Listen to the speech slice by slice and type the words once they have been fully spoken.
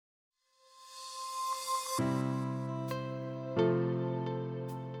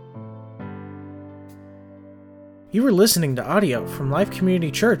You were listening to audio from Life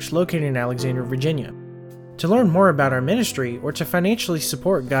Community Church located in Alexandria, Virginia. To learn more about our ministry or to financially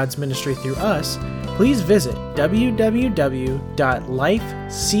support God's ministry through us, please visit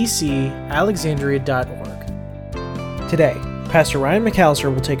www.lifeccalexandria.org. Today, Pastor Ryan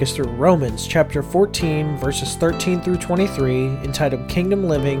McAllister will take us through Romans chapter 14, verses 13 through 23, entitled Kingdom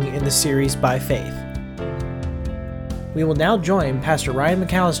Living in the series By Faith. We will now join Pastor Ryan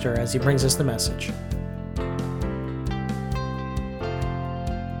McAllister as he brings us the message.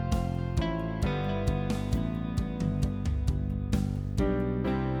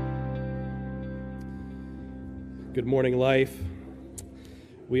 Good morning, Life.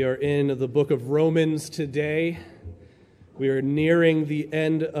 We are in the book of Romans today. We are nearing the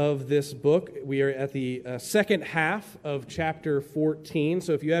end of this book. We are at the second half of chapter 14.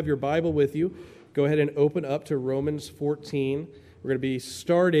 So if you have your Bible with you, go ahead and open up to Romans 14. We're going to be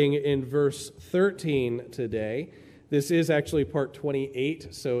starting in verse 13 today. This is actually part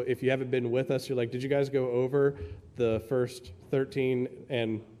 28. So if you haven't been with us, you're like, did you guys go over the first 13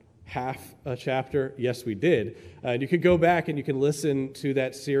 and half a chapter? Yes, we did. You can go back and you can listen to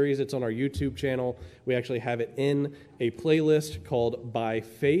that series. It's on our YouTube channel. We actually have it in a playlist called By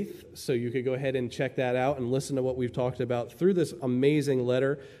Faith. So you could go ahead and check that out and listen to what we've talked about through this amazing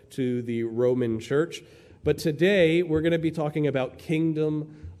letter to the Roman church. But today we're going to be talking about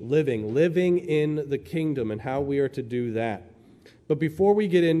kingdom living in the kingdom and how we are to do that. But before we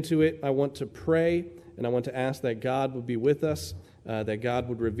get into it, I want to pray and I want to ask that God would be with us, that God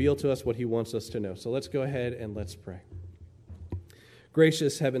would reveal to us what He wants us to know. So let's go ahead and let's pray.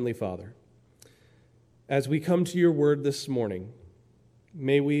 Gracious Heavenly Father, as we come to your word this morning,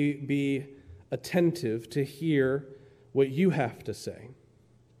 may we be attentive to hear what you have to say.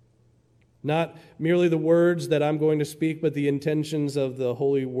 Not merely the words that I'm going to speak, but the intentions of the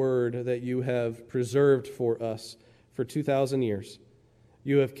holy word that you have preserved for us for 2,000 years.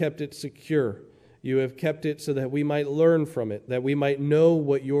 You have kept it secure. You have kept it so that we might learn from it, that we might know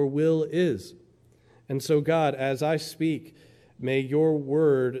what your will is. And so, God, as I speak, may your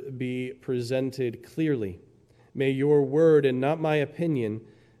word be presented clearly. May your word, and not my opinion,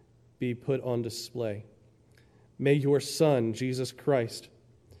 be put on display. May your Son, Jesus Christ,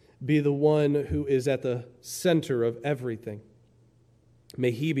 be the one who is at the center of everything. May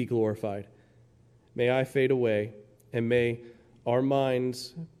he be glorified. May I fade away, and may our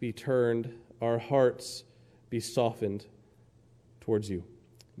minds be turned, our hearts be softened towards you.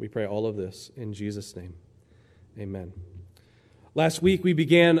 We pray all of this in Jesus' name. Amen. Last week we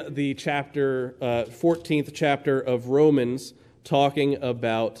began the 14th chapter of Romans talking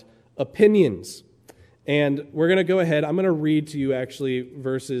about opinions. And we're going to go ahead. I'm going to read to you actually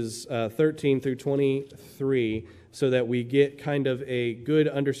verses 13 through 23 so that we get kind of a good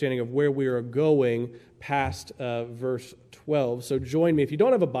understanding of where we are going past verse 12. So join me. If you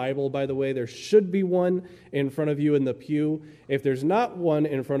don't have a Bible, by the way, there should be one in front of you in the pew. If there's not one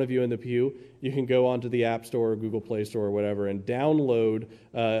in front of you in the pew, you can go onto the App Store or Google Play Store or whatever and download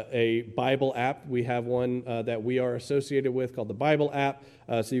a Bible app. We have one that we are associated with called the Bible app,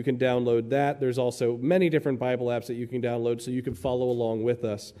 so you can download that. There's also many different Bible apps that you can download so you can follow along with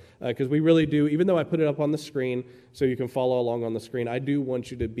us. Because we really do, even though I put it up on the screen so you can follow along on the screen, I do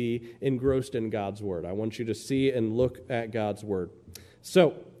want you to be engrossed in God's Word. I want you to see and look at God's Word.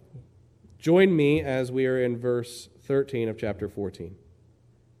 So, join me as we are in verse 13 of chapter 14.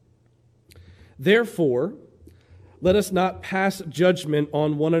 Therefore, let us not pass judgment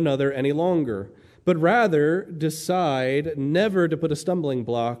on one another any longer, but rather decide never to put a stumbling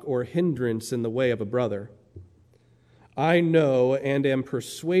block or hindrance in the way of a brother. I know and am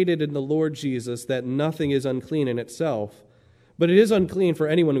persuaded in the Lord Jesus that nothing is unclean in itself, but it is unclean for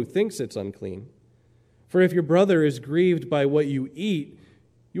anyone who thinks it's unclean. For if your brother is grieved by what you eat,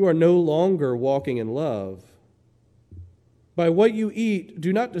 you are no longer walking in love. By what you eat,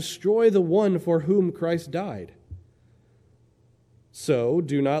 do not destroy the one for whom Christ died. So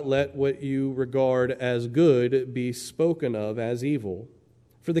do not let what you regard as good be spoken of as evil.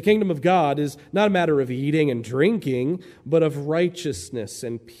 For the kingdom of God is not a matter of eating and drinking, but of righteousness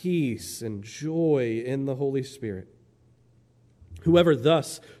and peace and joy in the Holy Spirit. Whoever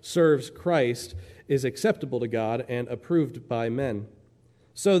thus serves Christ is acceptable to God and approved by men.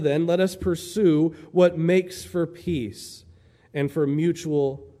 So then, let us pursue what makes for peace and for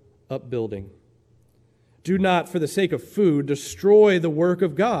mutual upbuilding. Do not, for the sake of food, destroy the work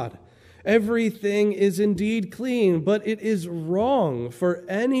of God. Everything is indeed clean, but it is wrong for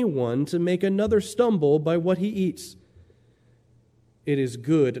anyone to make another stumble by what he eats. It is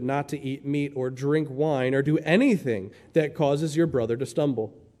good not to eat meat or drink wine or do anything that causes your brother to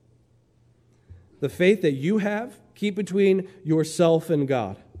stumble. the faith that you have, keep between yourself and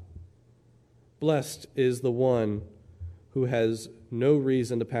God. Blessed is the one who has no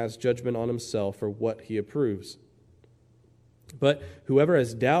reason to pass judgment on himself for what he approves. But whoever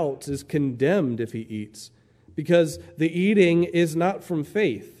has doubts is condemned if he eats, because the eating is not from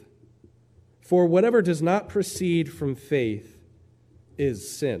faith. For whatever does not proceed from faith is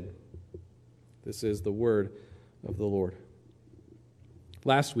sin. This is the word of the Lord.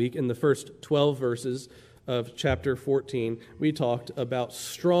 Last week, in the first 12 verses of chapter 14, we talked about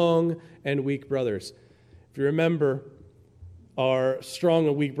strong and weak brothers. If you remember our strong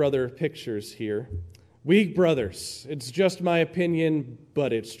and weak brother pictures here, weak brothers, it's just my opinion,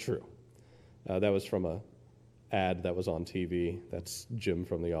 but it's true. That was from a ad that was on TV. That's Jim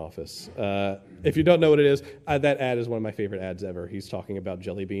from The Office. If you don't know what it is, that ad is one of my favorite ads ever. He's talking about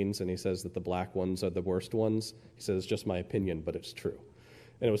jelly beans, and he says that the black ones are the worst ones. He says, it's just my opinion, but it's true.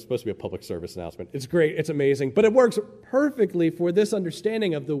 And it was supposed to be a public service announcement. It's great. It's amazing. But it works perfectly for this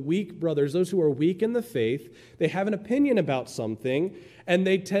understanding of the weak brothers, those who are weak in the faith. They have an opinion about something, and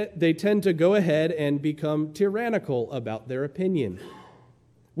they tend to go ahead and become tyrannical about their opinion.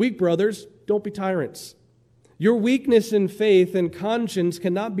 Weak brothers, don't be tyrants. Your weakness in faith and conscience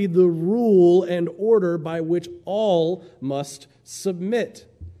cannot be the rule and order by which all must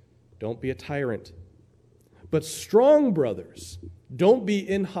submit. Don't be a tyrant. But strong brothers, don't be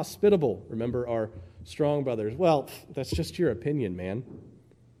inhospitable. Remember our strong brothers. Well, that's just your opinion, man.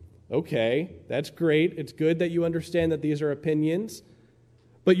 Okay, that's great. It's good that you understand that these are opinions.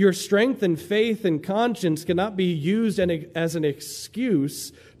 But your strength and faith and conscience cannot be used as an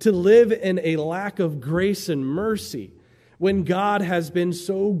excuse to live in a lack of grace and mercy when God has been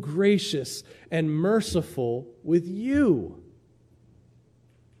so gracious and merciful with you.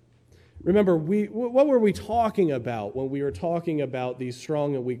 Remember, what were we talking about when we were talking about these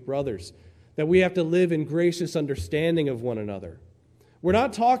strong and weak brothers? That we have to live in gracious understanding of one another. We're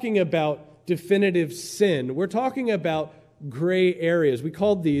not talking about definitive sin. We're talking about gray areas. We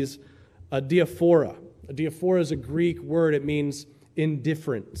called these a diaphora. A diaphora is a Greek word. It means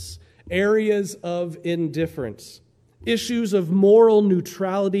indifference. Areas of indifference. Issues of moral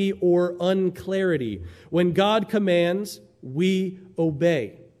neutrality or unclarity. When God commands, we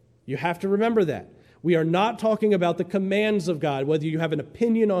obey. You have to remember that. We are not talking about the commands of God, whether you have an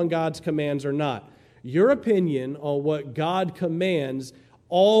opinion on God's commands or not. Your opinion on what God commands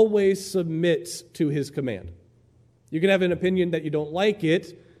always submits to His command. You can have an opinion that you don't like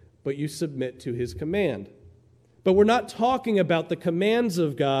it, but you submit to His command. But we're not talking about the commands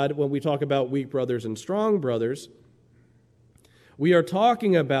of God when we talk about weak brothers and strong brothers. We are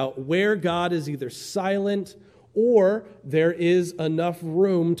talking about where God is either silent or there is enough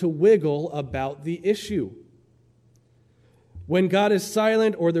room to wiggle about the issue. When God is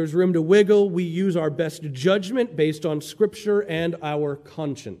silent or there's room to wiggle, we use our best judgment based on Scripture and our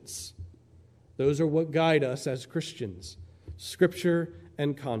conscience. Those are what guide us as Christians, Scripture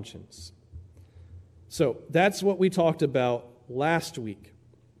and conscience. So that's what we talked about last week.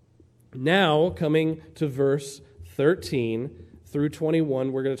 Now, coming to verse 13 through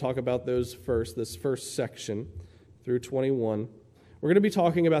 21, we're going to talk about those first, this first section through 21. We're going to be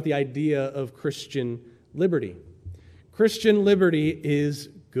talking about the idea of Christian liberty. Christian liberty is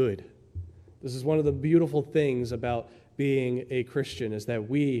good. This is one of the beautiful things about being a Christian, is that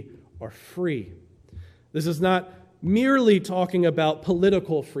we are free. This is not merely talking about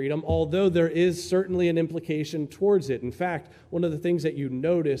political freedom, although there is certainly an implication towards it. In fact, one of the things that you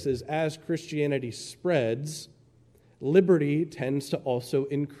notice is as Christianity spreads, liberty tends to also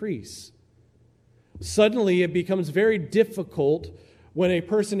increase. Suddenly, it becomes very difficult when a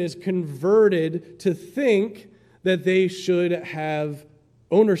person is converted to think that they should have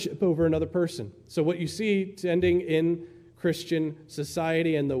ownership over another person. So what you see tending in Christian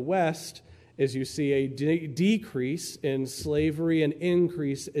society in the West is you see a decrease in slavery and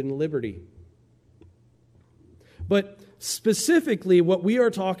increase in liberty. But specifically, what we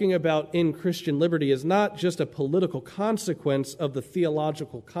are talking about in Christian liberty is not just a political consequence of the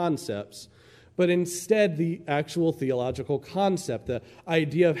theological concepts, but instead the actual theological concept, the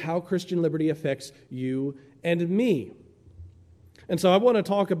idea of how Christian liberty affects you and me. And so I want to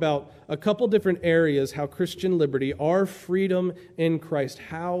talk about a couple different areas how Christian liberty, our freedom in Christ,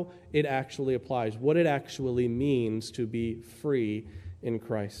 how it actually applies, what it actually means to be free in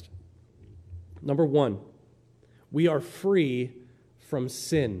Christ. Number one, we are free from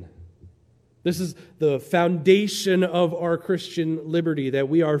sin. This is the foundation of our Christian liberty, that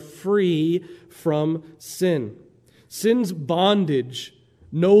we are free from sin. Sin's bondage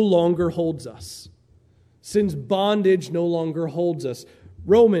no longer holds us. Sin's bondage no longer holds us.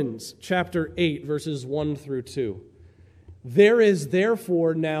 Romans chapter 8, verses 1 through 2. There is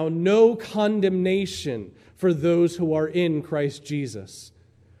therefore now no condemnation for those who are in Christ Jesus.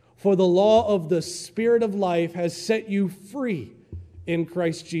 For the law of the Spirit of life has set you free in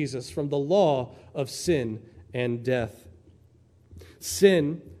Christ Jesus from the law of sin and death.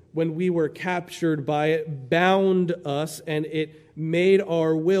 Sin, when we were captured by it, bound us, and it made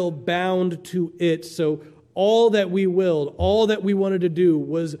our will bound to it. So all that we willed, all that we wanted to do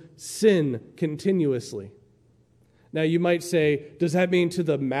was sin continuously. Now you might say, does that mean to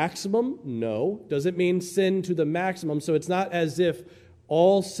the maximum? No. Does it mean sin to the maximum? So it's not as if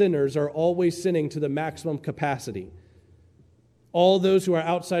all sinners are always sinning to the maximum capacity. All those who are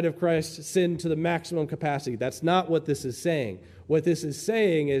outside of Christ sin to the maximum capacity. That's not what this is saying. What this is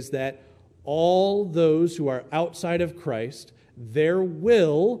saying is that all those who are outside of Christ, their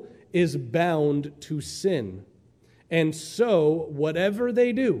will is bound to sin. And so, whatever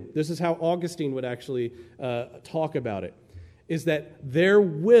they do, this is how Augustine would actually talk about it, is that their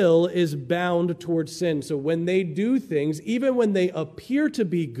will is bound towards sin. So when they do things, even when they appear to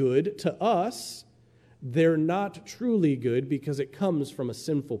be good to us, they're not truly good because it comes from a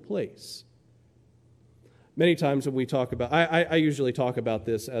sinful place. Many times when we talk about, I usually talk about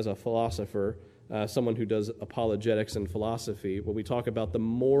this as a philosopher, someone who does apologetics and philosophy, when we talk about the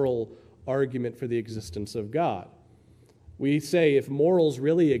moral argument for the existence of God. We say if morals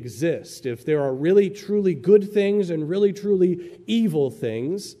really exist, if there are really truly good things and really truly evil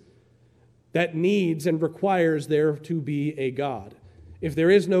things, that needs and requires there to be a God. If there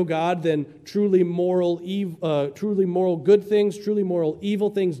is no God, then truly moral good things, truly moral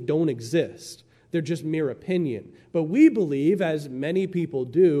evil things don't exist. They're just mere opinion. But we believe, as many people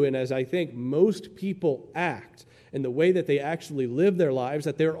do, and as I think most people act, in the way that they actually live their lives,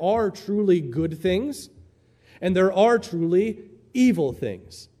 that there are truly good things, and there are truly evil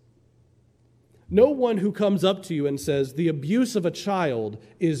things. No one who comes up to you and says, the abuse of a child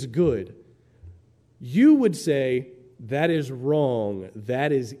is good, you would say, that is wrong,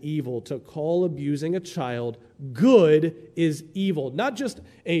 that is evil. To call abusing a child good is evil. Not just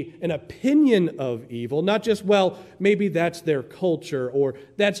an opinion of evil, not just, well, maybe that's their culture, or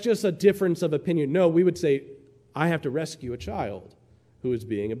that's just a difference of opinion. No, we would say, I have to rescue a child who is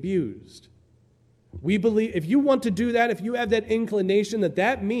being abused. We believe, if you want to do that, if you have that inclination,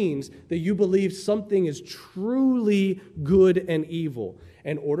 that means that you believe something is truly good and evil.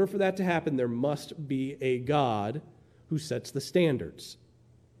 In order for that to happen, there must be a God who sets the standards.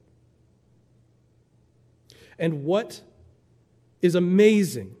 And what is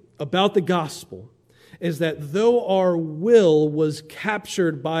amazing about the gospel is that though our will was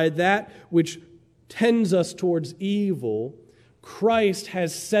captured by that which tends us towards evil, Christ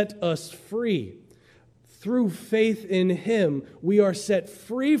has set us free. Through faith in Him, we are set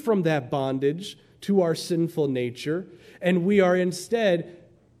free from that bondage to our sinful nature, and we are instead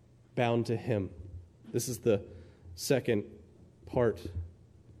bound to Him. This is the second part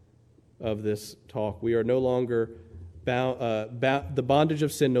of this talk. We are no longer bound, the bondage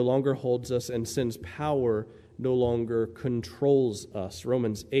of sin no longer holds us, and sin's power no longer controls us.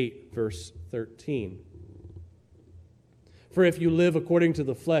 Romans 8, verse 13. For if you live according to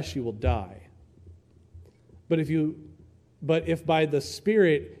the flesh, you will die. But if by the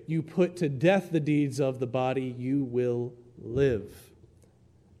Spirit you put to death the deeds of the body, you will live.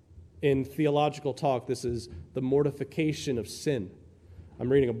 In theological talk, this is the mortification of sin.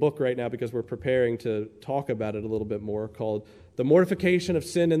 I'm reading a book right now because we're preparing to talk about it a little bit more, called The Mortification of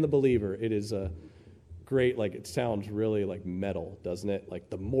Sin in the Believer. It is a great, it sounds really like metal, doesn't it? Like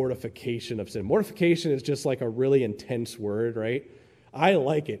the mortification of sin. Mortification is just like a really intense word, right? I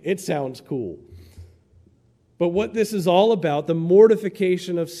like it. It sounds cool. But what this is all about, the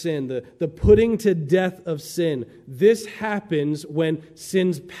mortification of sin, the putting to death of sin, this happens when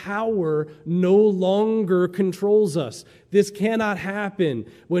sin's power no longer controls us. This cannot happen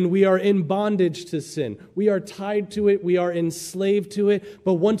when we are in bondage to sin. We are tied to it, we are enslaved to it,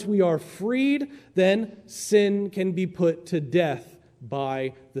 but once we are freed, then sin can be put to death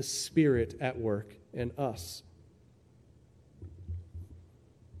by the Spirit at work in us.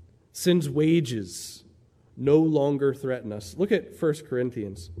 Sin's wages no longer threaten us. Look at 1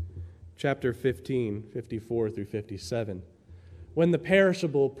 Corinthians chapter 15, 54 through 57. When the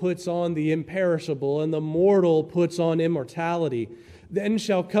perishable puts on the imperishable and the mortal puts on immortality, then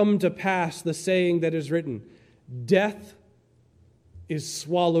shall come to pass the saying that is written, death is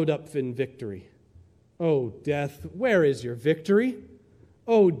swallowed up in victory. O death, where is your victory?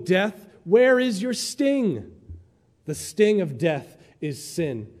 O death, where is your sting? The sting of death is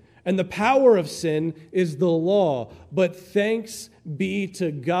sin. And the power of sin is the law. But thanks be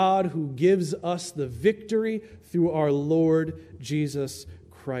to God who gives us the victory through our Lord Jesus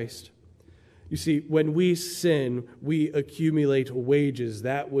Christ. You see, when we sin, we accumulate wages,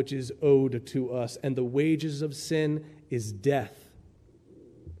 that which is owed to us. And the wages of sin is death.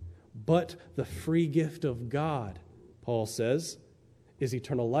 But the free gift of God, Paul says, is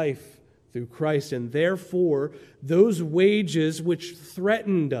eternal life through Christ. And therefore, those wages which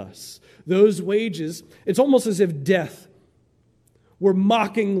threatened us, those wages, it's almost as if death were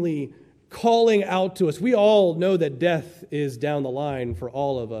mockingly calling out to us. We all know that death is down the line for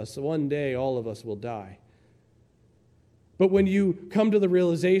all of us. One day, all of us will die. But when you come to the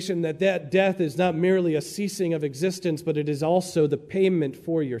realization that that death is not merely a ceasing of existence, but it is also the payment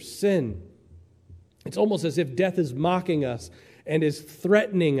for your sin, it's almost as if death is mocking us and is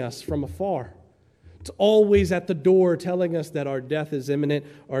threatening us from afar. It's always at the door telling us that our death is imminent,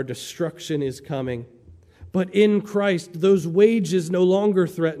 our destruction is coming. But in Christ, those wages no longer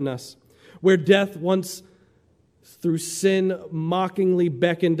threaten us. Where death once through sin mockingly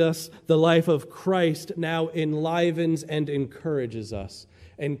beckoned us, the life of Christ now enlivens and encourages us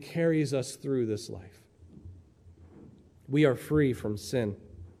and carries us through this life. We are free from sin.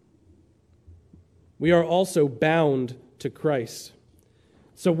 We are also bound to Christ.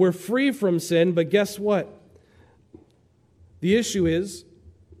 So we're free from sin, but guess what? The issue is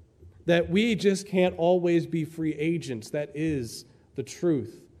that we just can't always be free agents. That is the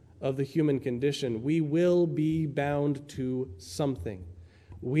truth of the human condition. We will be bound to something.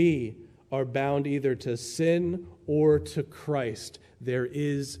 We are bound either to sin or to Christ. There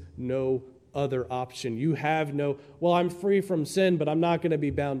is no other option. You have no, well, I'm free from sin, but I'm not going to be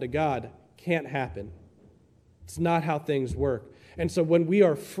bound to God. Can't happen. It's not how things work. And so when we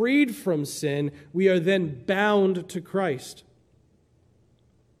are freed from sin, we are then bound to Christ.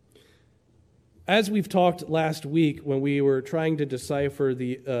 As we've talked last week when we were trying to decipher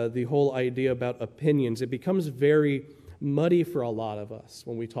the whole idea about opinions, it becomes very muddy for a lot of us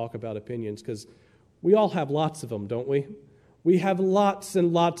when we talk about opinions, because we all have lots of them, don't we? We have lots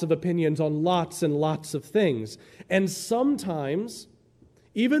and lots of opinions on lots and lots of things. And sometimes,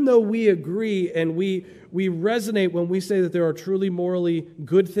 even though we agree and we resonate when we say that there are truly morally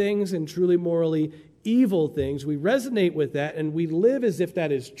good things and truly morally evil things, we resonate with that and we live as if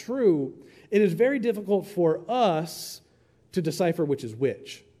that is true, it is very difficult for us to decipher which is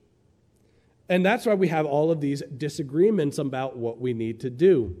which. And that's why we have all of these disagreements about what we need to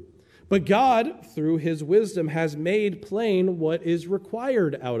do. But God, through His wisdom, has made plain what is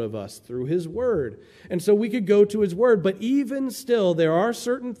required out of us through His Word. And so we could go to His Word, but even still, there are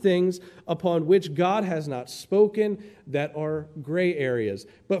certain things upon which God has not spoken that are gray areas.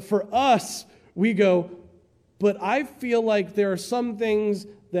 But for us, we go, but I feel like there are some things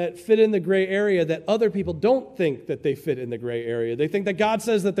that fit in the gray area that other people don't think that they fit in the gray area. They think that God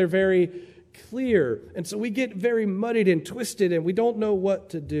says that they're very clear. And so we get very muddied and twisted, and we don't know what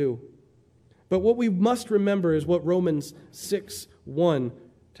to do. But what we must remember is what Romans 6:1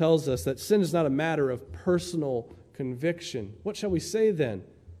 tells us, that sin is not a matter of personal conviction. What shall we say then?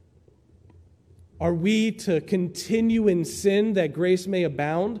 Are we to continue in sin that grace may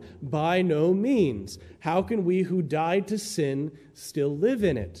abound? By no means. How can we who died to sin still live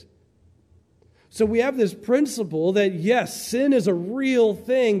in it? So we have this principle that yes, sin is a real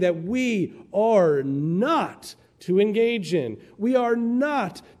thing that we are not to engage in. We are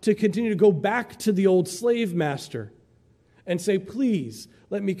not to continue to go back to the old slave master and say, please,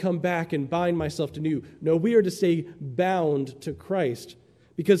 let me come back and bind myself to you. No, we are to stay bound to Christ.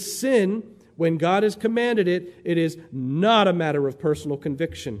 Because sin, when God has commanded it, it is not a matter of personal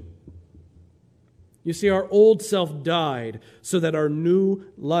conviction. You see, our old self died so that our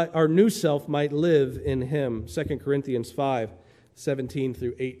new self might live in Him. 2 Corinthians 5:17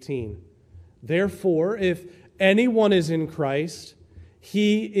 through 18. Therefore, if anyone is in Christ,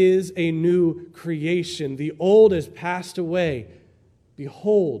 he is a new creation. The old has passed away.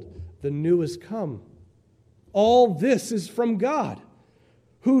 Behold, the new has come. All this is from God,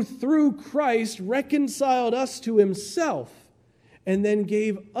 who through Christ reconciled us to Himself and then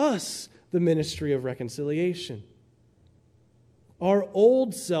gave us the ministry of reconciliation. Our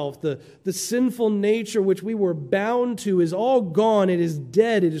old self, the sinful nature which we were bound to, is all gone. It is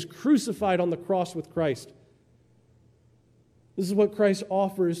dead. It is crucified on the cross with Christ. This is what Christ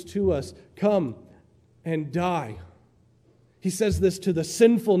offers to us. Come and die. He says this to the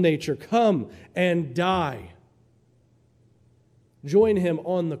sinful nature. Come and die. Join Him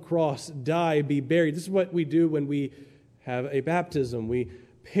on the cross. Die, be buried. This is what we do when we have a baptism. We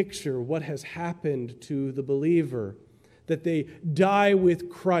picture what has happened to the believer. that they die with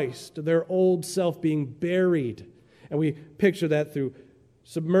Christ, their old self being buried. And we picture that through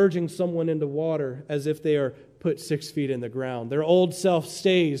submerging someone into water as if they are put 6 feet in the ground. Their old self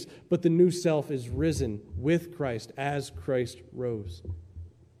stays, but the new self is risen with Christ as Christ rose.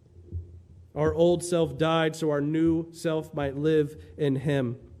 Our old self died so our new self might live in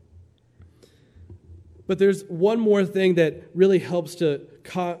him. But there's one more thing that really helps to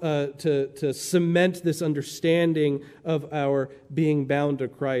cement this understanding of our being bound to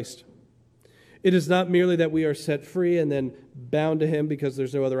Christ. It is not merely that we are set free and then bound to him because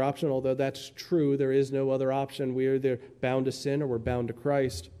there's no other option, although that's true. There is no other option. We are either bound to sin or we're bound to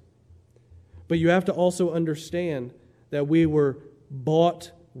Christ. But you have to also understand that we were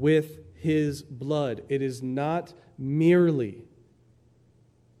bought with his blood. It's not merely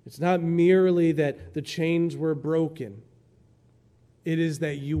that the chains were broken. It is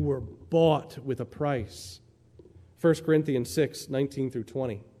that you were bought with a price. 1 Corinthians 6, 19 through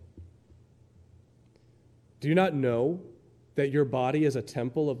 20. Do you not know that your body is a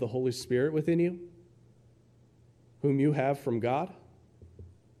temple of the Holy Spirit within you, whom you have from God?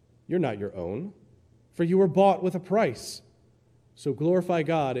 You're not your own, for you were bought with a price. So glorify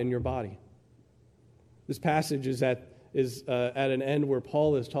God in your body. This passage is at an end where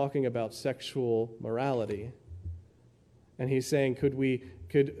Paul is talking about sexual morality. And he's saying,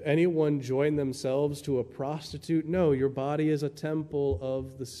 could anyone join themselves to a prostitute? No, your body is a temple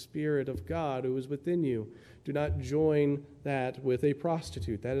of the Spirit of God who is within you. Do not join that with a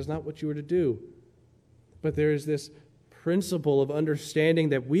prostitute. That is not what you are to do. But there is this principle of understanding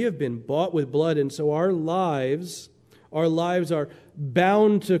that we have been bought with blood, and so our lives are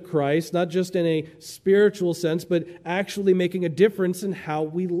bound to Christ, not just in a spiritual sense, but actually making a difference in how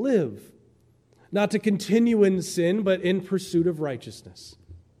we live. Not to continue in sin, but in pursuit of righteousness.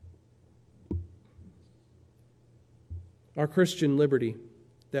 Our Christian liberty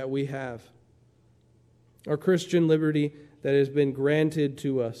that we have, our Christian liberty that has been granted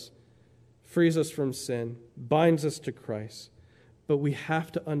to us, frees us from sin, binds us to Christ. But we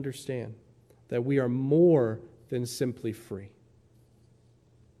have to understand that we are more than simply free.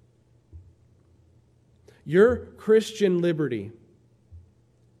 Your Christian liberty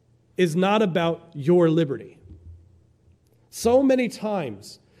is not about your liberty. So many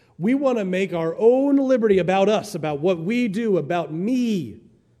times, we want to make our own liberty about us, about what we do, about me.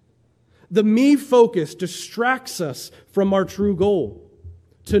 The me focus distracts us from our true goal,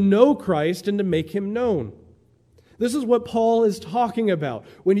 to know Christ and to make him known. This is what Paul is talking about.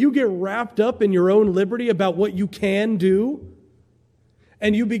 When you get wrapped up in your own liberty about what you can do,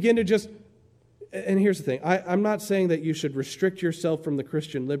 and you begin to just... And here's the thing. I'm not saying that you should restrict yourself from the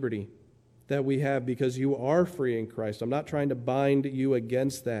Christian liberty that we have because you are free in Christ. I'm not trying to bind you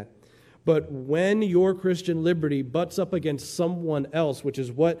against that. But when your Christian liberty butts up against someone else, which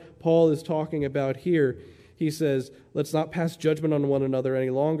is what Paul is talking about here, he says, let's not pass judgment on one another any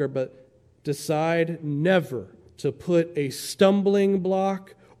longer, but decide never to put a stumbling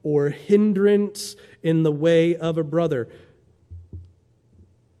block or hindrance in the way of a brother.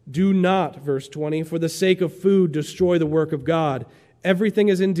 Do not, verse 20, for the sake of food, destroy the work of God. Everything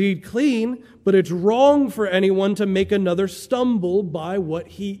is indeed clean, but it's wrong for anyone to make another stumble by what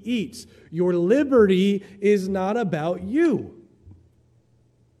he eats. Your liberty is not about you.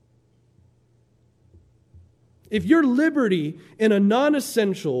 If your liberty in a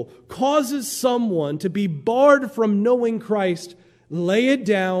non-essential causes someone to be barred from knowing Christ, lay it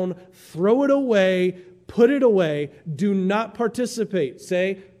down, throw it away, put it away. Do not participate.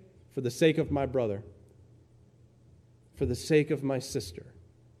 Say, for the sake of my brother, for the sake of my sister.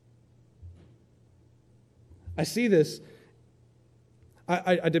 I see this.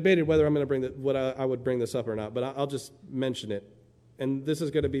 I debated whether I'm going to I would bring this up or not, but I'll just mention it. And this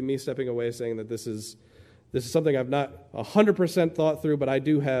is going to be me stepping away saying that this is something I've not 100% thought through, but I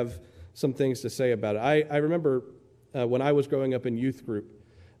do have some things to say about it. I remember when I was growing up in youth group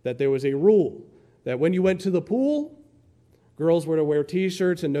that there was a rule that when you went to the pool, girls were to wear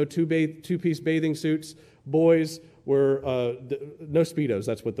T-shirts and no two-piece bathing suits. Boys were no Speedos.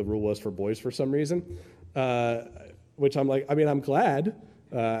 That's what the rule was for boys for some reason. Which I'm like, I'm glad.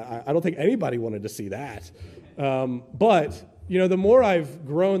 I don't think anybody wanted to see that. But the more I've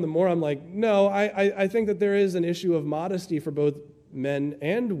grown, the more I'm like, no, I think that there is an issue of modesty for both men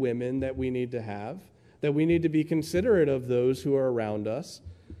and women that we need to have, that we need to be considerate of those who are around us.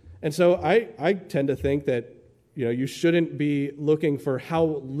 And so I tend to think that you shouldn't be looking for how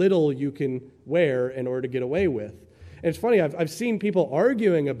little you can wear in order to get away with. And it's funny, I've seen people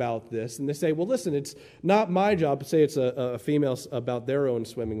arguing about this, and they say, well, listen, it's not my job, say it's a female about their own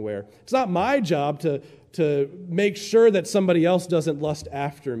swimming wear. It's not my job to make sure that somebody else doesn't lust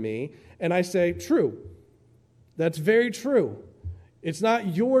after me. And I say, true. That's very true. It's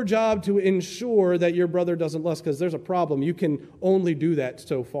not your job to ensure that your brother doesn't lust, because there's a problem. You can only do that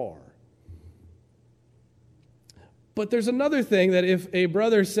so far. But there's another thing, that if a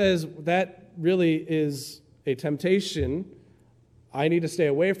brother says that really is a temptation, I need to stay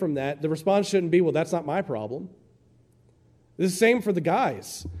away from that, the response shouldn't be, well, that's not my problem. This is the same for the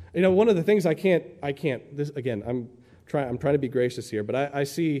guys. You know, one of the things I can't, this again, I'm trying to be gracious here, but I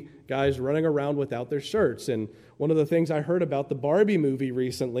see guys running around without their shirts. And one of the things I heard about the Barbie movie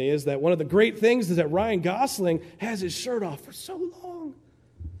recently is that one of the great things is that Ryan Gosling has his shirt off for so long.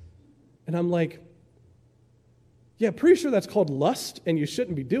 And I'm like, yeah, pretty sure that's called lust, and you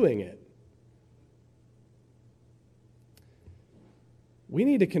shouldn't be doing it. We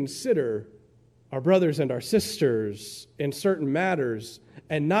need to consider our brothers and our sisters in certain matters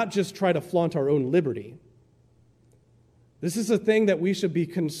and not just try to flaunt our own liberty. This is a thing that we should be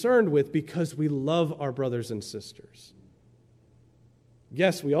concerned with because we love our brothers and sisters.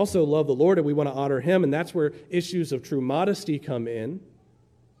 Yes, we also love the Lord and we want to honor Him, and that's where issues of true modesty come in.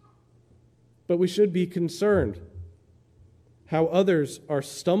 But we should be concerned how others are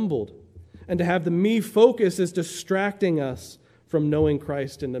stumbled, and to have the me focus is distracting us from knowing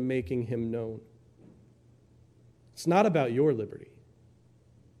Christ and to making Him known. It's not about your liberty.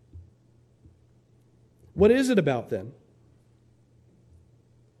 What is it about then?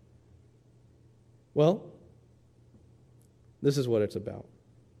 Well, this is what it's about.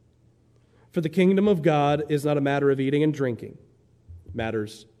 For the kingdom of God is not a matter of eating and drinking,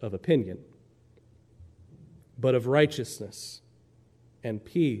 matters of opinion, but of righteousness and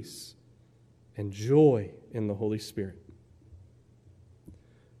peace and joy in the Holy Spirit.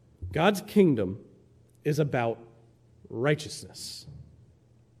 God's kingdom is about righteousness.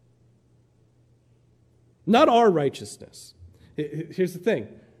 Not our righteousness. Here's the thing.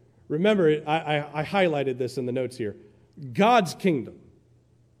 Remember, I highlighted this in the notes here. God's kingdom.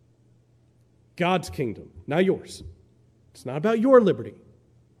 God's kingdom, not yours. It's not about your liberty.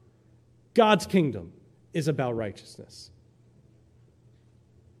 God's kingdom is about righteousness.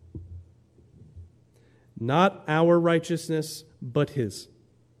 Not our righteousness, but His.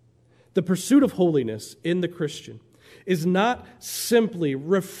 The pursuit of holiness in the Christian is not simply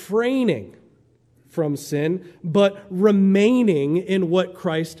refraining from sin, but remaining in what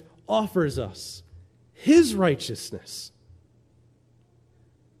Christ offers us, His righteousness.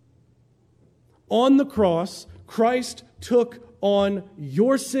 On the cross, Christ took on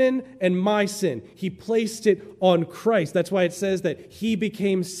your sin and my sin. He placed it on Christ. That's why it says that He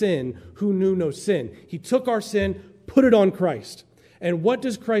became sin who knew no sin. He took our sin, put it on Christ. And what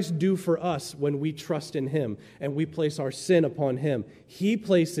does Christ do for us when we trust in Him and we place our sin upon Him? He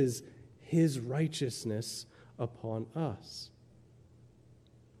places His righteousness upon us.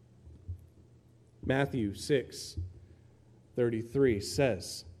 Matthew 6:33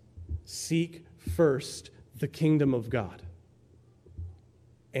 says, "Seek first the kingdom of God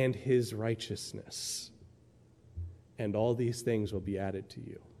and His righteousness, and all these things will be added to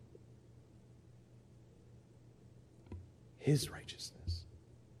you." His righteousness.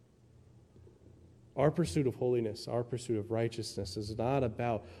 Our pursuit of holiness, our pursuit of righteousness is not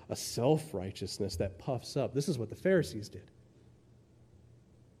about a self-righteousness that puffs up. This is what the Pharisees did.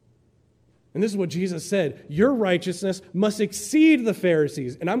 And this is what Jesus said, your righteousness must exceed the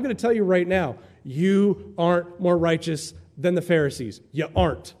Pharisees. And I'm going to tell you right now, you aren't more righteous than the Pharisees. You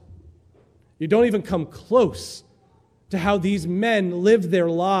aren't. You don't even come close to how these men lived their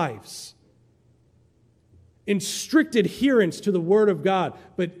lives in strict adherence to the Word of God.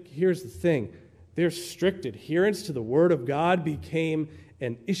 But here's the thing. Their strict adherence to the Word of God became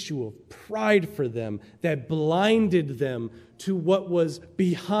an issue of pride for them that blinded them to what was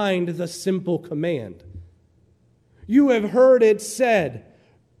behind the simple command. You have heard it said,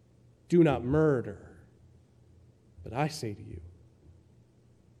 do not murder. But I say to you,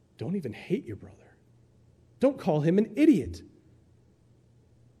 don't even hate your brother. Don't call him an idiot.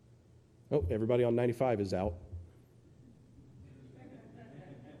 Oh, everybody on 95 is out.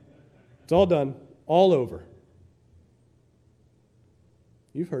 It's all done, all over.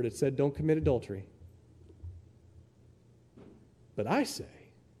 You've heard it said, don't commit adultery. But I say,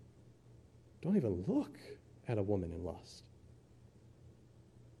 don't even look at a woman in lust.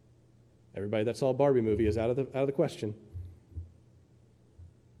 Everybody that saw a Barbie movie is out of the question.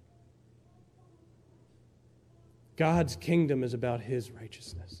 God's kingdom is about His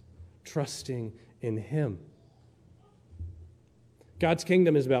righteousness, trusting in Him. God's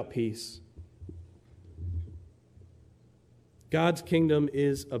kingdom is about peace. God's kingdom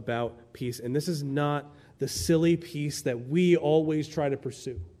is about peace. And this is not the silly peace that we always try to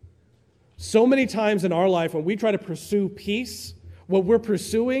pursue. So many times in our life, when we try to pursue peace, what we're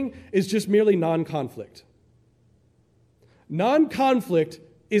pursuing is just merely non-conflict. Non-conflict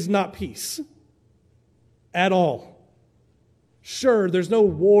is not peace at all. Sure, there's no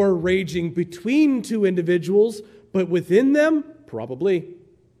war raging between two individuals, but within them, probably.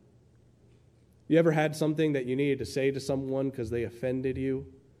 You ever had something that you needed to say to someone because they offended you,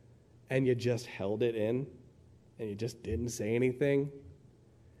 and you just held it in, and you just didn't say anything,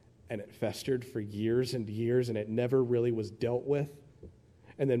 and it festered for years and years, and it never really was dealt with?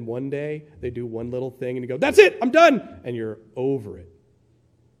 And then one day, they do one little thing, and you go, "That's it, I'm done!" And you're over it.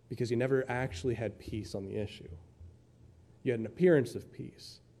 Because you never actually had peace on the issue. You had an appearance of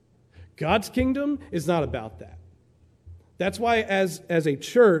peace. God's kingdom is not about that. That's why as a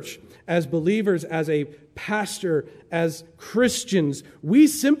church, as believers, as a pastor, as Christians, we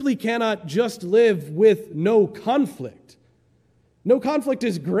simply cannot just live with no conflict. No conflict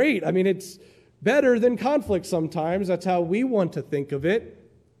is great. I mean, it's better than conflict sometimes. That's how we want to think of it.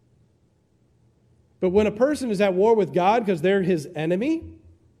 But when a person is at war with God because they're his enemy,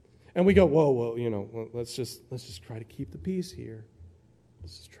 and we go, whoa, let's just try to keep the peace here.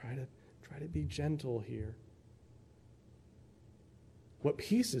 Let's just try to be gentle here. What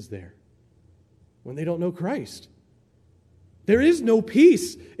peace is there when they don't know Christ? There is no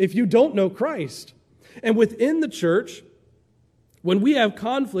peace if you don't know Christ. And within the church, when we have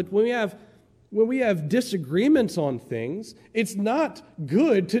conflict, when we have disagreements on things, it's not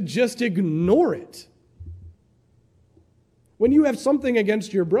good to just ignore it. When you have something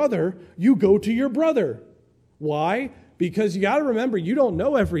against your brother, you go to your brother. Why? Because you got to remember, you don't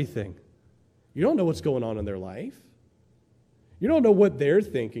know everything. You don't know what's going on in their life. You don't know what they're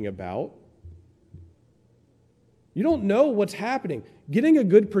thinking about. You don't know what's happening. Getting a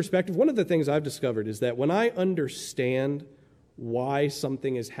good perspective, one of the things I've discovered is that when I understand why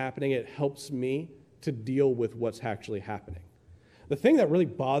something is happening, it helps me to deal with what's actually happening. The thing that really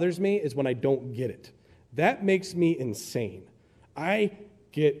bothers me is when I don't get it. That makes me insane. I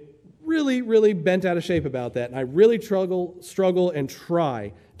get really, really bent out of shape about that, and I really struggle and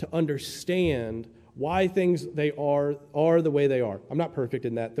try to understand why things they are the way they are. I'm not perfect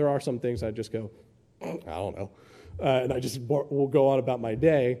in that. There are some things I just go, I don't know, and I just will go on about my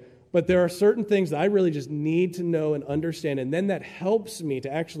day. But there are certain things that I really just need to know and understand, and then that helps me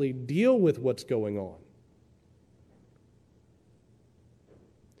to actually deal with what's going on.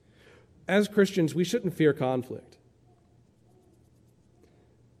 As Christians, we shouldn't fear conflict.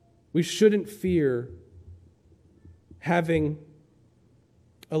 We shouldn't fear having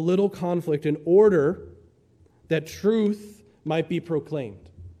a little conflict in order that truth might be proclaimed.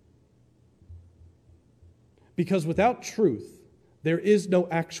 Because without truth, there is no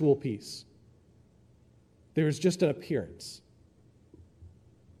actual peace. There is just an appearance.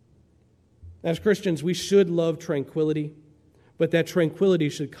 As Christians, we should love tranquility, but that tranquility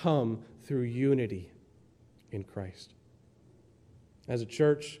should come through unity in Christ. As a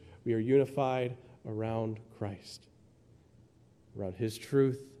church, we are unified around Christ, around His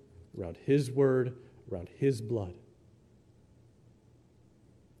truth, around His word, around His blood.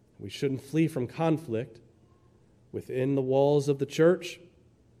 We shouldn't flee from conflict within the walls of the church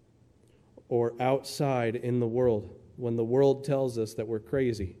or outside in the world when the world tells us that we're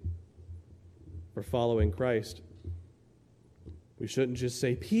crazy for following Christ. We shouldn't just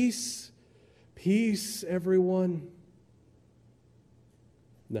say, peace, peace, everyone.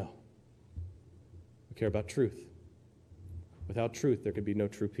 No. We care about truth. Without truth, there could be no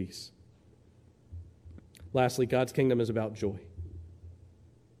true peace. Lastly, God's kingdom is about joy.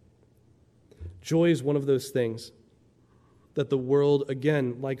 Joy is one of those things that the world,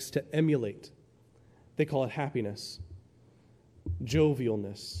 again, likes to emulate. They call it happiness,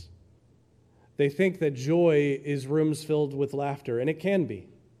 jovialness. They think that joy is rooms filled with laughter, and it can be.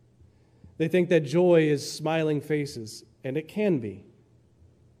 They think that joy is smiling faces, and it can be.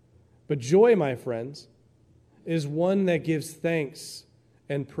 But joy, my friends, is one that gives thanks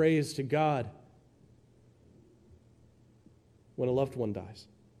and praise to God when a loved one dies.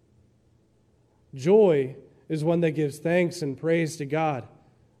 Joy is one that gives thanks and praise to God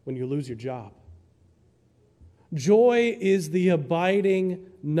when you lose your job. Joy is the abiding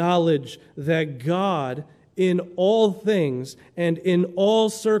knowledge that God, in all things and in all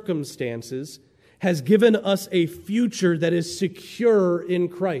circumstances, has given us a future that is secure in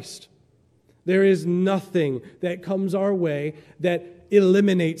Christ. There is nothing that comes our way that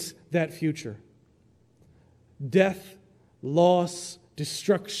eliminates that future. Death, loss,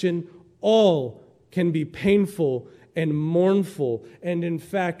 destruction, all can be painful and mournful. And in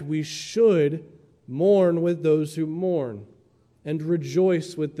fact, we should mourn with those who mourn and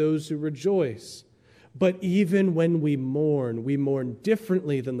rejoice with those who rejoice. But even when we mourn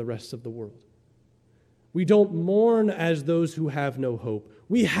differently than the rest of the world. We don't mourn as those who have no hope.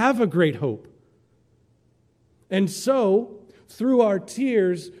 We have a great hope. And so, through our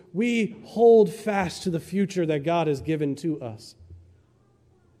tears, we hold fast to the future that God has given to us.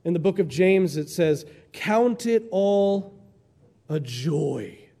 In the book of James, it says, "Count it all a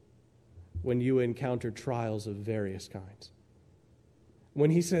joy when you encounter trials of various kinds." When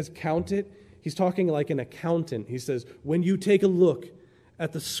he says count it, he's talking like an accountant. He says, when you take a look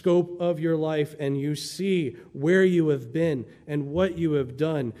at the scope of your life and you see where you have been and what you have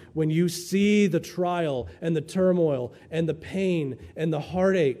done, when you see the trial and the turmoil and the pain and the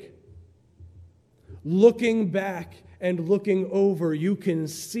heartache, looking back and looking over, you can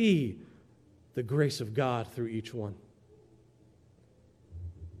see the grace of God through each one.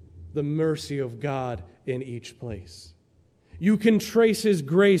 The mercy of God in each place. You can trace His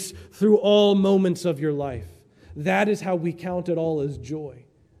grace through all moments of your life. That is how we count it all as joy,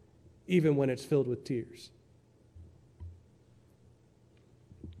 even when it's filled with tears.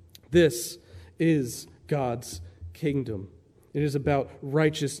 This is God's kingdom. It is about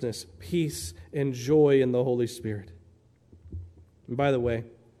righteousness, peace, and joy in the Holy Spirit. And by the way,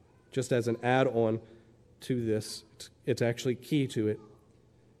 just as an add-on to this, it's actually key to it.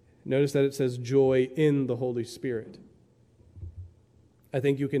 Notice that it says joy in the Holy Spirit. I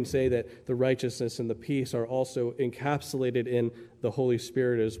think you can say that the righteousness and the peace are also encapsulated in the Holy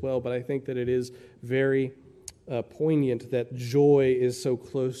Spirit as well, but I think that it is very poignant that joy is so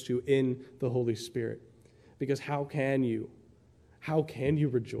close to in the Holy Spirit. Because how can you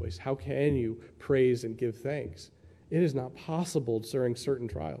rejoice? How can you praise and give thanks? It is not possible during certain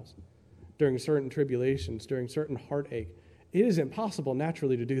trials, during certain tribulations, during certain heartache. It is impossible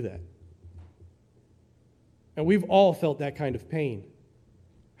naturally to do that. And we've all felt that kind of pain.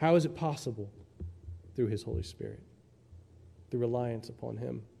 How is it possible? Through His Holy Spirit, through reliance upon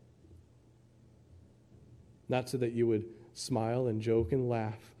Him. Not so that you would smile and joke and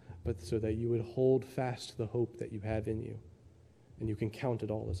laugh, but so that you would hold fast to the hope that you have in you, and you can count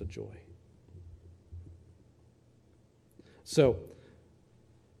it all as a joy. So,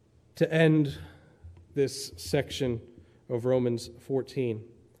 to end this section of Romans 14,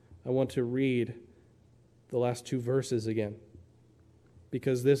 I want to read the last two verses again,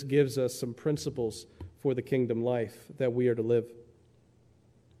 because this gives us some principles for the kingdom life that we are to live.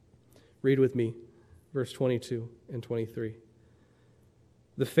 Read with me, verse 22 and 23.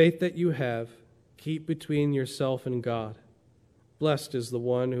 "The faith that you have, keep between yourself and God. Blessed is the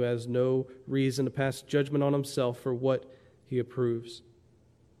one who has no reason to pass judgment on himself for what he approves.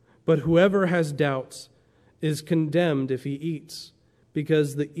 But whoever has doubts is condemned if he eats,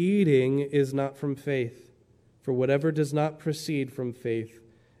 because the eating is not from faith. For whatever does not proceed from faith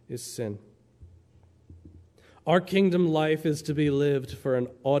is sin." Our kingdom life is to be lived for an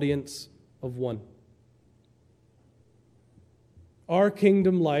audience of one. Our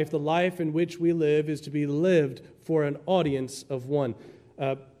kingdom life, the life in which we live, is to be lived for an audience of one.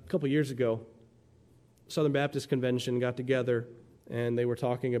 A couple years ago, Southern Baptist Convention got together, and they were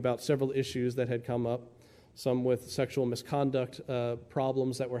talking about several issues that had come up, some with sexual misconduct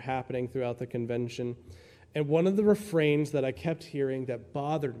problems that were happening throughout the convention. And one of the refrains that I kept hearing that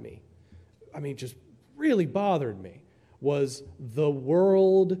bothered me, just really bothered me, was, "The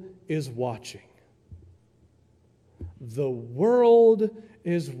world is watching." The world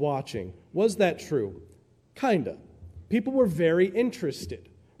is watching. Was that true? Kinda. People were very interested.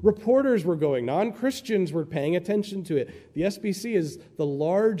 Reporters were going. Non-Christians were paying attention to it. The SBC is the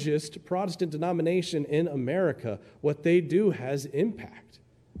largest Protestant denomination in America. What they do has impact.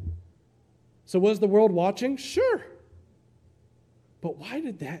 So was the world watching? Sure. But why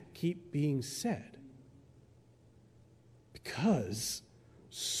did that keep being said? Because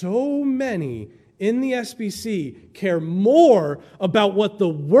so many in the SBC care more about what the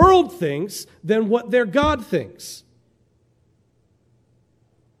world thinks than what their God thinks.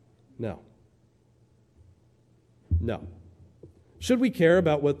 No. Should we care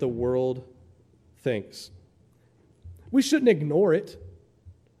about what the world thinks? We shouldn't ignore it.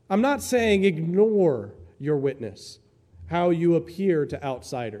 I'm not saying ignore your witness, how you appear to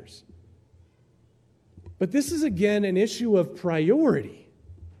outsiders. But this is again an issue of priority.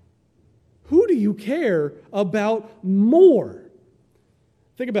 Who do you care about more?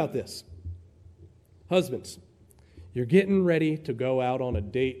 Think about this. Husbands, you're getting ready to go out on a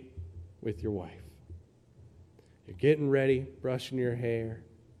date with your wife. You're getting ready, brushing your hair,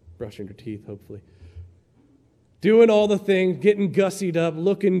 brushing your teeth, hopefully. Doing all the things, getting gussied up,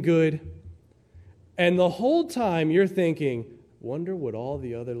 looking good. And the whole time you're thinking, wonder what all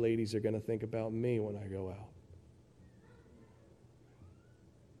the other ladies are going to think about me when I go out.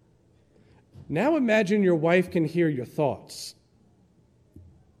 Now imagine your wife can hear your thoughts.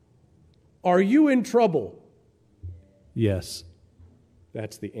 Are you in trouble? Yes.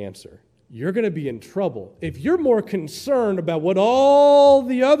 That's the answer. You're going to be in trouble. If you're more concerned about what all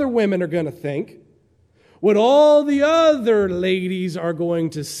the other women are going to think, what all the other ladies are going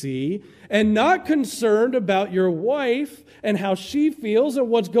to see, and not concerned about your wife and how she feels and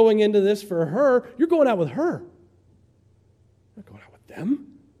what's going into this for her, you're going out with her. You're not going out with them.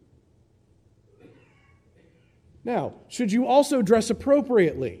 Now, should you also dress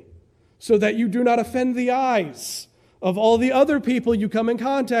appropriately so that you do not offend the eyes of all the other people you come in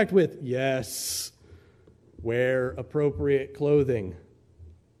contact with? Yes. Wear appropriate clothing.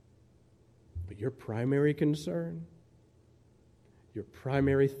 But your primary concern, your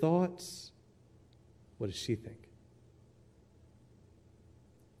primary thoughts, what does she think?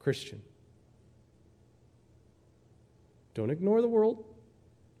 Christian, don't ignore the world,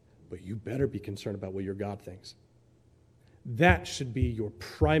 but you better be concerned about what your God thinks. That should be your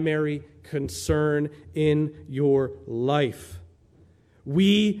primary concern in your life.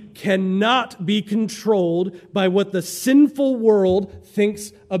 We cannot be controlled by what the sinful world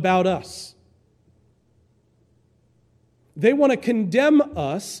thinks about us. They want to condemn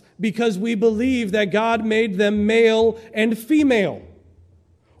us because we believe that God made them male and female.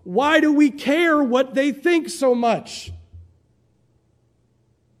 Why do we care what they think so much?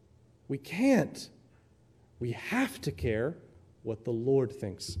 We can't. We have to care what the Lord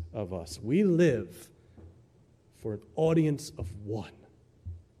thinks of us. We live for an audience of one,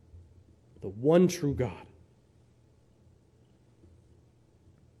 the one true God.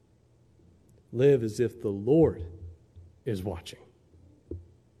 Live as if the Lord is watching.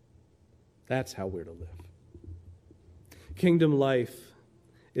 That's how we're to live. Kingdom life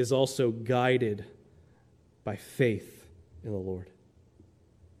is also guided by faith in the Lord.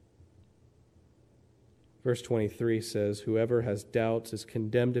 Verse 23 says, whoever has doubts is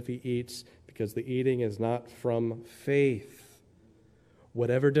condemned if he eats, because the eating is not from faith.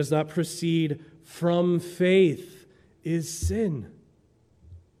 Whatever does not proceed from faith is sin.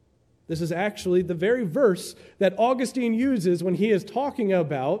 This is actually the very verse that Augustine uses when he is talking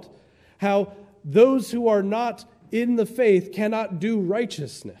about how those who are not in the faith cannot do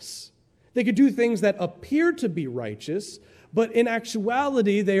righteousness. They could do things that appear to be righteous, but in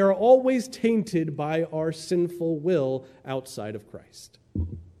actuality, they are always tainted by our sinful will outside of Christ.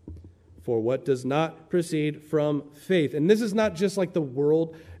 For what does not proceed from faith. And this is not just like the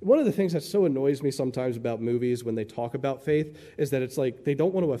world. One of the things that so annoys me sometimes about movies when they talk about faith is that it's like they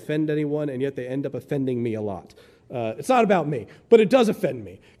don't want to offend anyone, and yet they end up offending me a lot. It's not about me, but it does offend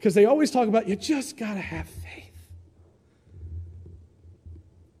me because they always talk about you just got to have faith.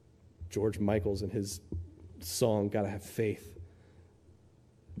 George Michael's in his song, Gotta Have Faith.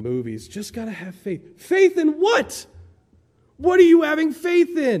 Movies, just gotta have faith. Faith in what? What are you having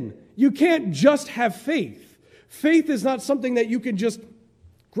faith in? You can't just have faith. Faith is not something that you can just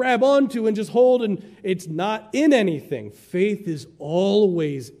grab onto and just hold, and it's not in anything. Faith is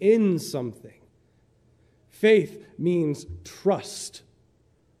always in something. Faith means trust.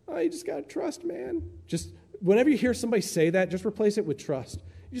 Oh, you just gotta trust, man. Just whenever you hear somebody say that, just replace it with trust.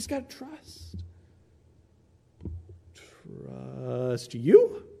 You just gotta trust. Trust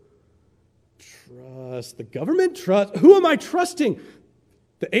you? Trust the government? Trust who am I trusting?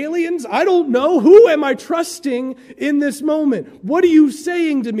 The aliens? I don't know. Who am I trusting in this moment? What are you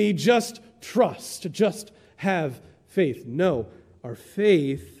saying to me? Just trust. Just have faith. No, our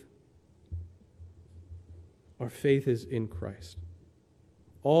faith is in Christ.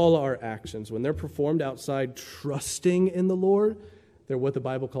 All our actions, when they're performed outside trusting in the Lord, they're what the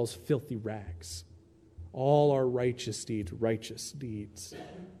Bible calls filthy rags. All our righteous deeds,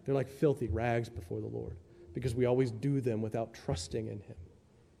 they're like filthy rags before the Lord because we always do them without trusting in Him.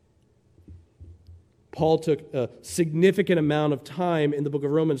 Paul took a significant amount of time in the book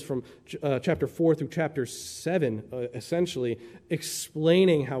of Romans from chapter 4 through chapter 7, essentially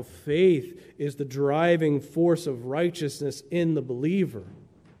explaining how faith is the driving force of righteousness in the believer,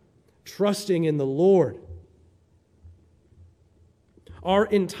 trusting in the Lord. Our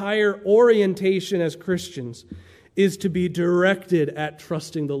entire orientation as Christians is to be directed at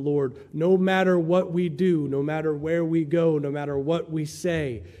trusting the Lord. No matter what we do, no matter where we go, no matter what we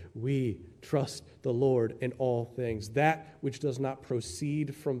say, we trust the Lord in all things. That which does not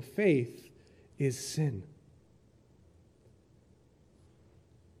proceed from faith is sin.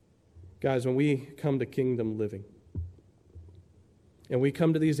 Guys, when we come to kingdom living, and we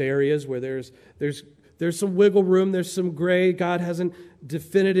come to these areas where there's some wiggle room, there's some gray, God hasn't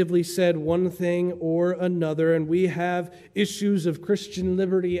definitively said one thing or another, and we have issues of Christian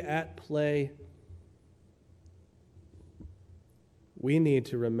liberty at play, we need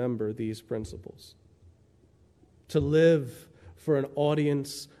to remember these principles. To live for an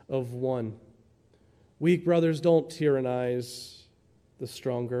audience of one. Weak brothers don't tyrannize the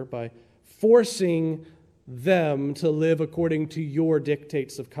stronger by forcing them to live according to your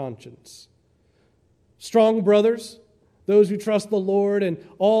dictates of conscience. Strong brothers, those who trust the Lord and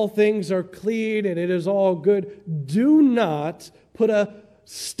all things are clean and it is all good, do not put a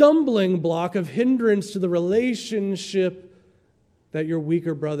stumbling block of hindrance to the relationship that your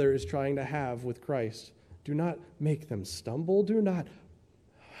weaker brother is trying to have with Christ. Do not make them stumble. Do not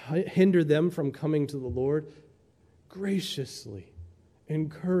hinder them from coming to the Lord. Graciously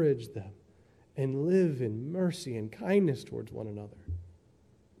encourage them and live in mercy and kindness towards one another.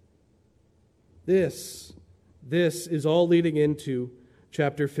 This is all leading into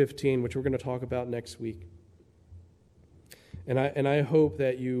chapter 15, which we're going to talk about next week. And I hope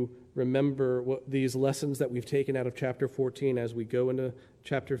that you remember these lessons that we've taken out of chapter 14 as we go into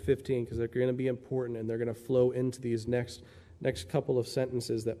chapter 15, because they're going to be important and they're going to flow into these next couple of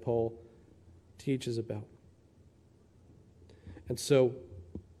sentences that Paul teaches about. And so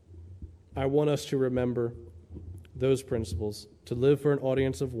I want us to remember those principles, to live for an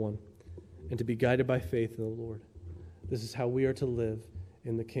audience of one, and to be guided by faith in the Lord. This is how we are to live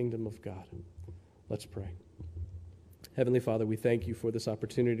in the kingdom of God. Let's pray. Heavenly Father, we thank you for this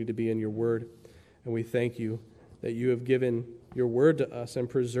opportunity to be in your word, and we thank you that you have given your word to us and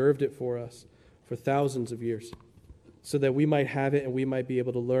preserved it for us for thousands of years, so that we might have it and we might be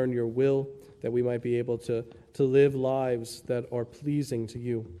able to learn your will, that we might be able to live lives that are pleasing to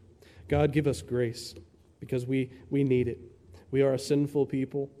you. God, give us grace, because we need it. We are a sinful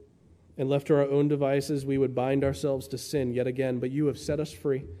people, and left to our own devices, we would bind ourselves to sin yet again, but you have set us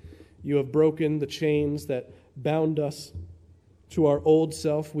free. You have broken the chains that bound us to our old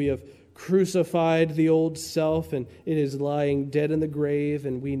self. We have crucified the old self, and it is lying dead in the grave,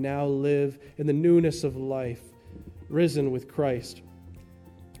 and we now live in the newness of life, risen with Christ.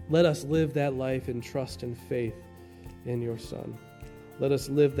 Let us live that life in trust and faith in your Son. Let us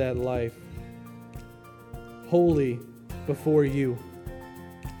live that life holy before you.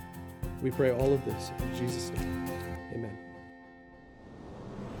 We pray all of this in Jesus' name. Amen.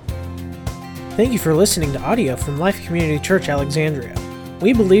 Thank you for listening to audio from Life Community Church Alexandria.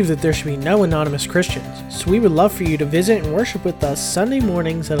 We believe that there should be no anonymous Christians, so we would love for you to visit and worship with us Sunday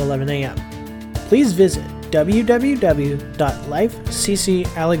mornings at 11 a.m. Please visit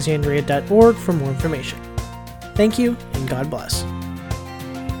www.lifeccalexandria.org for more information. Thank you, and God bless.